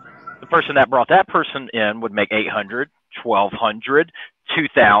 The person that brought that person in would make $800, $1,200,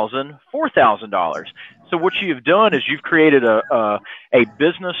 $2,000, $4,000. So what you've done is you've created a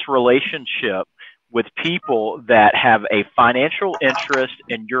business relationship with people that have a financial interest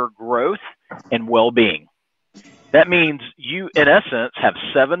in your growth and well-being. That means you, in essence, have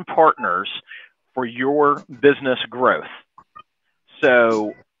 7 partners for your business growth.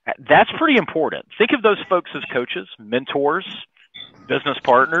 So that's pretty important. Think of those folks as coaches, mentors, business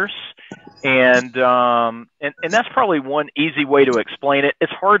partners, and that's probably one easy way to explain it.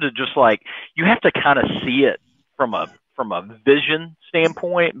 It's hard to just you have to kind of see it from a vision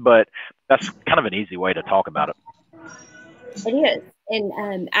standpoint, but that's kind of an easy way to talk about it. It is. And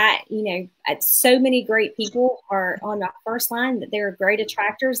so many great people are on my first line that they're great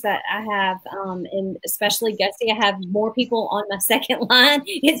attractors that I have, and especially Gusty, I have more people on my second line.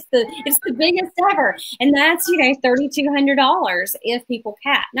 It's the biggest ever, and that's $3,200 if people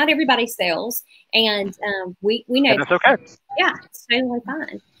cap. Not everybody sells, and we know and that's okay. Yeah, it's totally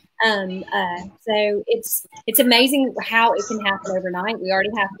fine. So it's amazing how it can happen overnight. We already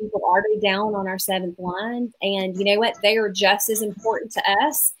have people already down on our 7th line, and you know what? They are just as important to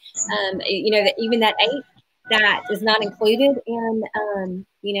us. That even that 8 that is not included in,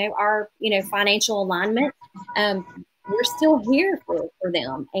 our, financial alignment. We're still here for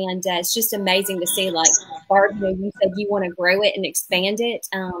them. And it's just amazing to see, Barb, you said you want to grow it and expand it.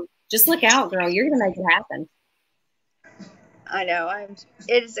 Just look out, girl. You're going to make it happen. I know.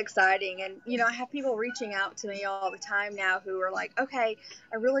 It is exciting. And, I have people reaching out to me all the time now who are like, okay,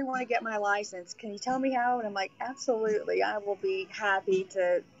 I really want to get my license. Can you tell me how? And I'm like, absolutely. I will be happy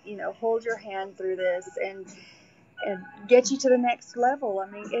to, hold your hand through this and get you to the next level. I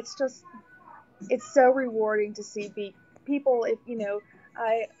mean, it's so rewarding to see people,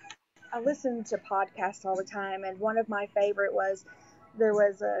 I listen to podcasts all the time. And one of my favorite was, there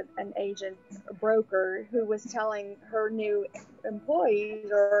was an agent, a broker, who was telling her new employees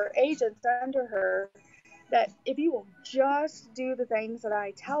or agents under her that if you will just do the things that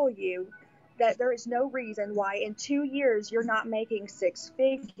I tell you, that there is no reason why in 2 years you're not making 6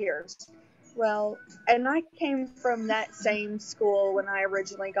 figures. Well, and I came from that same school when I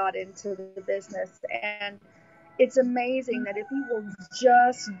originally got into the business, and it's amazing that if you will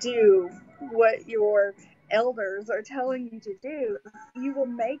just do what your elders are telling you to do, you will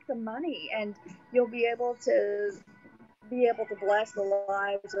make the money, and you'll be able to bless the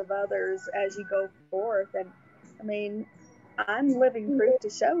lives of others as you go forth. And I mean, I'm living proof to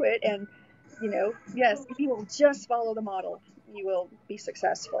show it. And yes, if you will just follow the model, you will be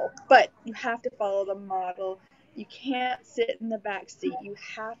successful. But you have to follow the model. You can't sit in the back seat. You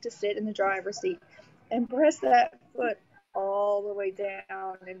have to sit in the driver's seat and press that foot all the way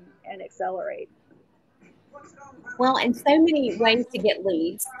down and accelerate. Well, and so many ways to get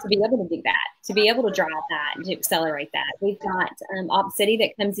leads to be able to do that, to be able to drive that and to accelerate that. We've got Op City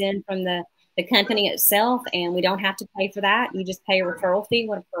that comes in from the company itself, and we don't have to pay for that. You just pay a referral fee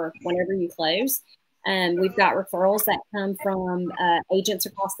for whenever you close. We've got referrals that come from agents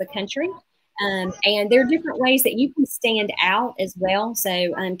across the country. And there are different ways that you can stand out as well.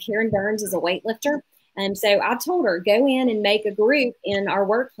 So Karen Burns is a weightlifter. So I told her, go in and make a group in our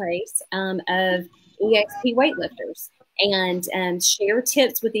workplace of EXP weightlifters and share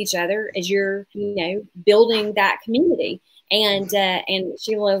tips with each other as you're, building that community. And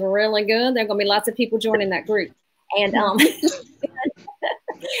she was really good. There are going to be lots of people joining that group. And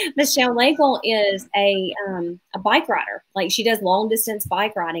Michelle Lagle is a bike rider. Like, she does long distance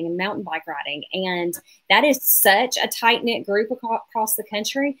bike riding and mountain bike riding. And that is such a tight knit group across the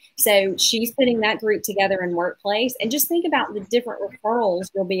country. So she's putting that group together in workplace. And just think about the different referrals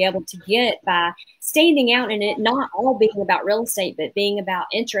you'll be able to get by standing out, and it not all being about real estate, but being about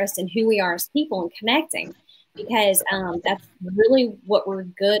interest in who we are as people and connecting, because that's really what we're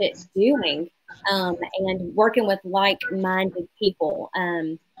good at doing. And working with like-minded people.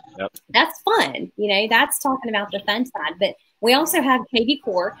 Yep. That's fun. That's talking about the fun side. But we also have KV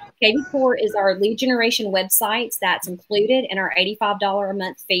Core. KV Core is our lead generation websites that's included in our $85 a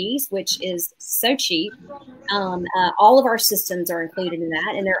month fees, which is so cheap. All of our systems are included in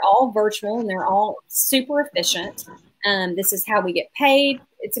that, and they're all virtual, and they're all super efficient. This is how we get paid.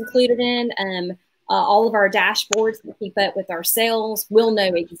 It's included in all of our dashboards to keep up with our sales. We'll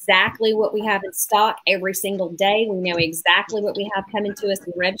know exactly what we have in stock every single day. We know exactly what we have coming to us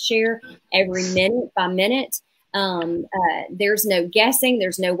in rev share every minute by minute. There's no guessing.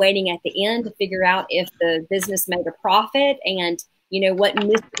 There's no waiting at the end to figure out if the business made a profit and, what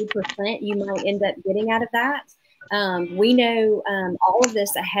mystery percent you might end up getting out of that. We know all of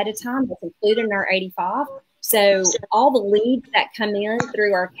this ahead of time. That's included in our 85. So all the leads that come in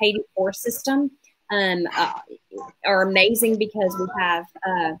through our KD4 system are amazing, because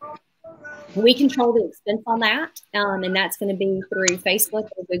we control the expense on that, and that's going to be through Facebook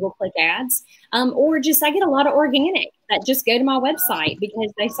or Google Click Ads, or just I get a lot of organic that just go to my website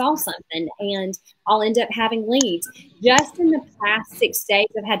because they saw something, and I'll end up having leads. Just in the past 6 days,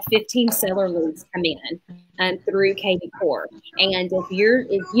 I've had 15 seller leads come in through KV Core. And if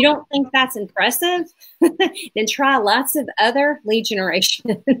you don't think that's impressive, then try lots of other lead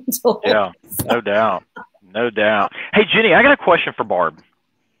generation tools. Yeah, no doubt. No doubt. Hey, Genny, I got a question for Barb.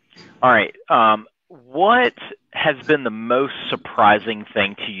 All right. What has been the most surprising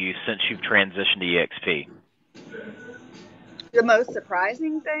thing to you since you've transitioned to EXP? The most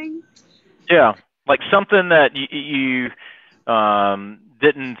surprising thing? Yeah, like something that you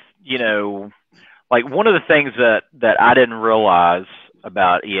didn't, like one of the things that I didn't realize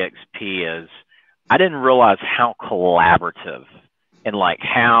about EXP is I didn't realize how collaborative and like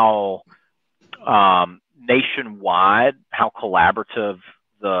how nationwide, how collaborative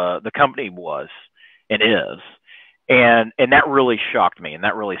the company was and is. And that really shocked me, and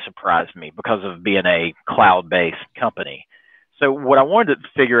that really surprised me because of being a cloud-based company. So what I wanted to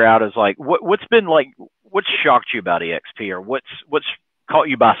figure out is like, what's shocked you about EXP, or what's caught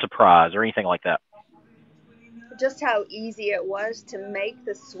you by surprise, or anything like that? Just how easy it was to make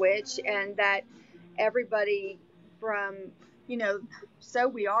the switch, and that everybody from, so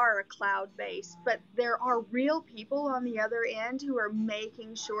we are a cloud-based, but there are real people on the other end who are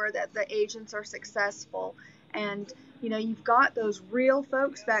making sure that the agents are successful. And, you've got those real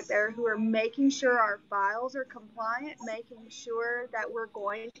folks back there who are making sure our files are compliant, making sure that we're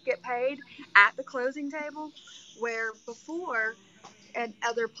going to get paid at the closing table, where before at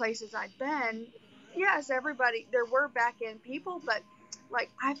other places I'd been, yes, there were back-end people, but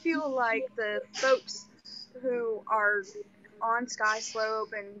I feel like the folks who are on Sky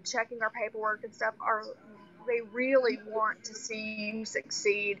Slope and checking our paperwork and stuff they really want to see you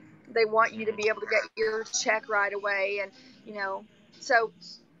succeed. They want you to be able to get your check right away. And, so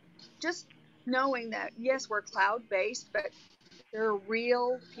just knowing that, yes, we're cloud-based, but there are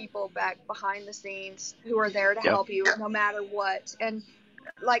real people back behind the scenes who are there to help you no matter what. And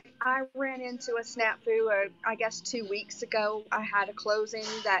I ran into a snafu, I guess 2 weeks ago. I had a closing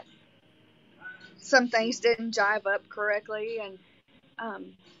that some things didn't jive up correctly, and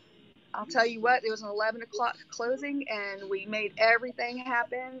I'll tell you what, it was an 11 o'clock closing, and we made everything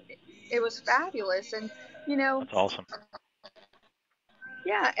happen. It was fabulous, and that's awesome.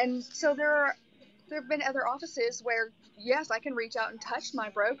 Yeah, and so there have been other offices where, yes, I can reach out and touch my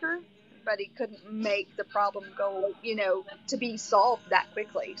broker, but he couldn't make the problem go, to be solved that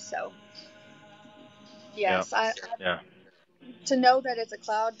quickly. So, yes, to know that it's a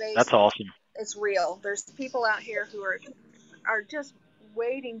cloud-based, that's awesome. It's real. There's people out here who are just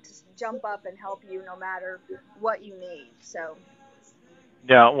waiting to jump up and help you no matter what you need. So,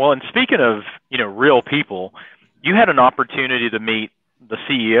 yeah. Well, and speaking of, real people, you had an opportunity to meet, the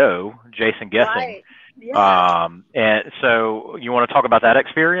CEO, Jason Gessing. Right. Yeah. And so you want to talk about that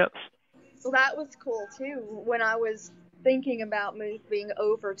experience? Well, that was cool too. When I was thinking about moving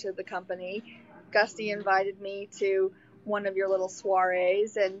over to the company, Gusty invited me to one of your little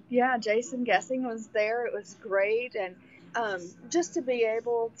soirees, and yeah, Jason Gessing was there. It was great, and just to be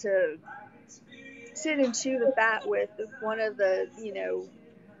able to sit and chew the fat with one of the,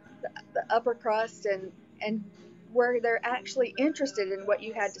 the upper crust, and where they're actually interested in what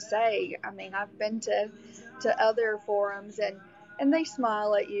you had to say. I mean, I've been to other forums, and they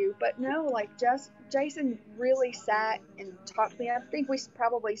smile at you, but no, like, just Jason really sat and talked to me. I think we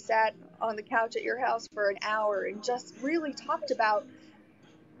probably sat on the couch at your house for an hour and just really talked about,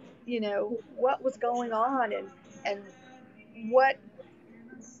 what was going on, and what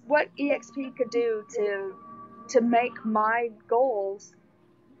EXP could do to make my goals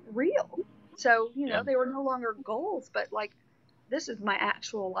real. So, Yeah. they were no longer goals, but like, this is my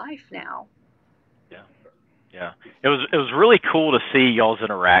actual life now. Yeah. Yeah. It was really cool to see y'all's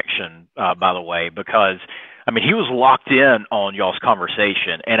interaction, by the way, because I mean, he was locked in on y'all's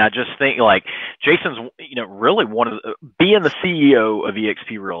conversation. And I just think, like, Jason's, really being the CEO of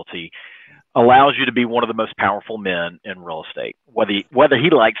EXP Realty allows you to be one of the most powerful men in real estate, whether he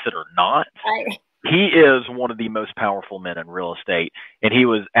likes it or not. Right. He is one of the most powerful men in real estate. And he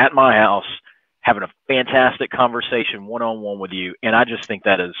was at my house having a fantastic conversation one-on-one with you. And I just think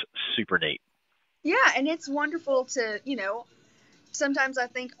that is super neat. Yeah. And it's wonderful to, sometimes I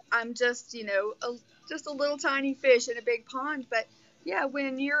think I'm just, just a little tiny fish in a big pond. But yeah,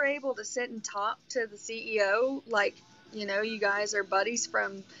 when you're able to sit and talk to the CEO, like, you guys are buddies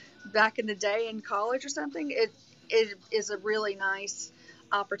from back in the day in college or something, it is a really nice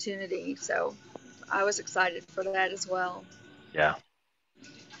opportunity. So I was excited for that as well. Yeah.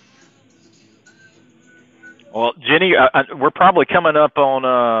 Well, Genny, we're probably coming up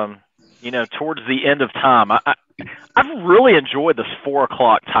on, towards the end of time. I've really enjoyed this 4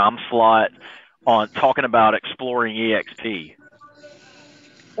 o'clock time slot on talking about exploring EXP.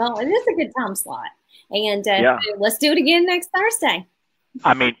 Well, it is a good time slot. And Yeah. So let's do it again next Thursday.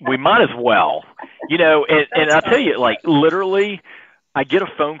 I mean, we might as well, and I'll tell you, like, literally, I get a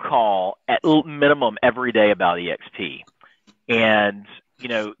phone call at minimum every day about EXP. And,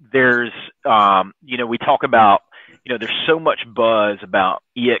 there's, we talk about, there's so much buzz about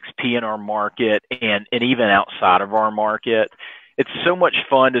EXP in our market and even outside of our market. It's so much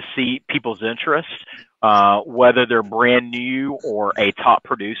fun to see people's interest, whether they're brand new or a top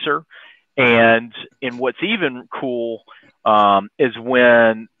producer. And what's even cool is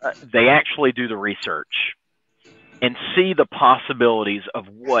when they actually do the research and see the possibilities of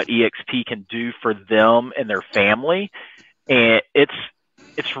what EXP can do for them and their family. And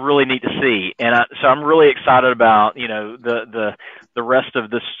it's really neat to see. And so I'm really excited about, the rest of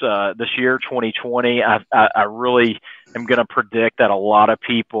this year, 2020. I really am going to predict that a lot of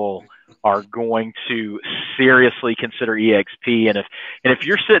people are going to seriously consider EXP. And if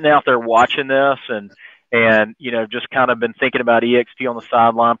you're sitting out there watching this and just kind of been thinking about EXP on the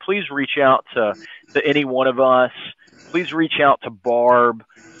sideline, please reach out to any one of us. Please reach out to Barb.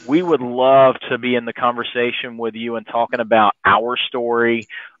 We would love to be in the conversation with you and talking about our story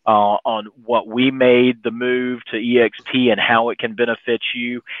on what we made the move to EXP and how it can benefit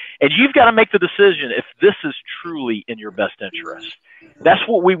you. And you've got to make the decision if this is truly in your best interest. That's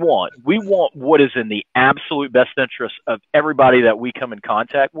what we want. We want what is in the absolute best interest of everybody that we come in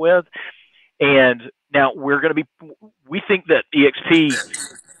contact with. And now we think that EXP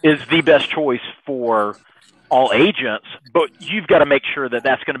is the best choice for all agents, but you've got to make sure that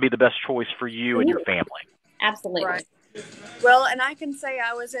that's going to be the best choice for you and your family. Absolutely. Right. Well, and I can say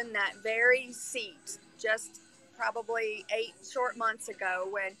I was in that very seat just probably 8 short months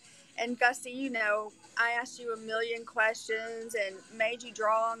ago and Gusty, I asked you a million questions and made you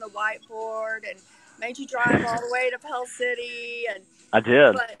draw on the whiteboard and made you drive all the way to Pell City. And I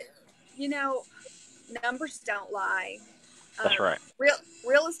did. But, numbers don't lie. That's right.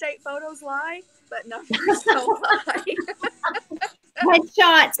 Real estate photos lie, but numbers don't lie.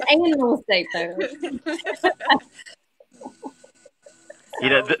 Headshots and real estate photos.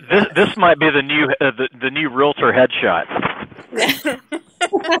 This might be the new realtor headshot.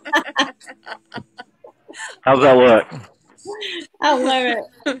 How's that look? I love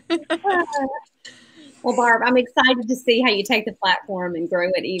it. Well, Barb, I'm excited to see how you take the platform and grow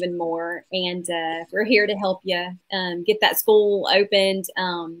it even more. And we're here to help you get that school opened.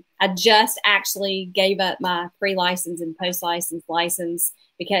 I just actually gave up my pre-license and post-license license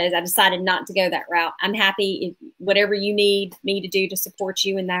because I decided not to go that route. I'm happy if whatever you need me to do to support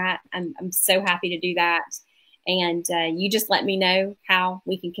you in that. I'm so happy to do that. And you just let me know how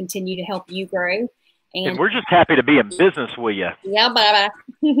we can continue to help you grow. And we're just happy to be in business with you. Yeah, bye-bye.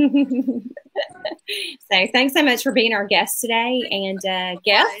 So thanks so much for being our guest today. And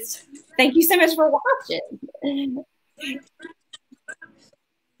guests, thank you so much for watching.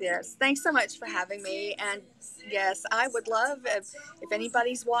 Yes, thanks so much for having me. And yes, I would love if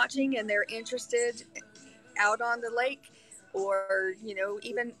anybody's watching and they're interested out on the lake, or, you know,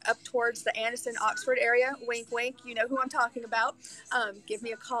 even up towards the Anderson, Oxford area, wink, wink, you know who I'm talking about. Give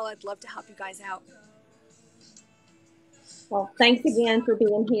me a call. I'd love to help you guys out. Well, thanks again for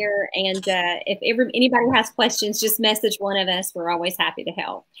being here. And if anybody has questions, just message one of us. We're always happy to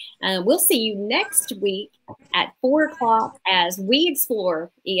help. We'll see you next week at 4 o'clock as we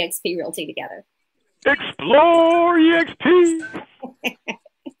explore eXp Realty together. Explore eXp!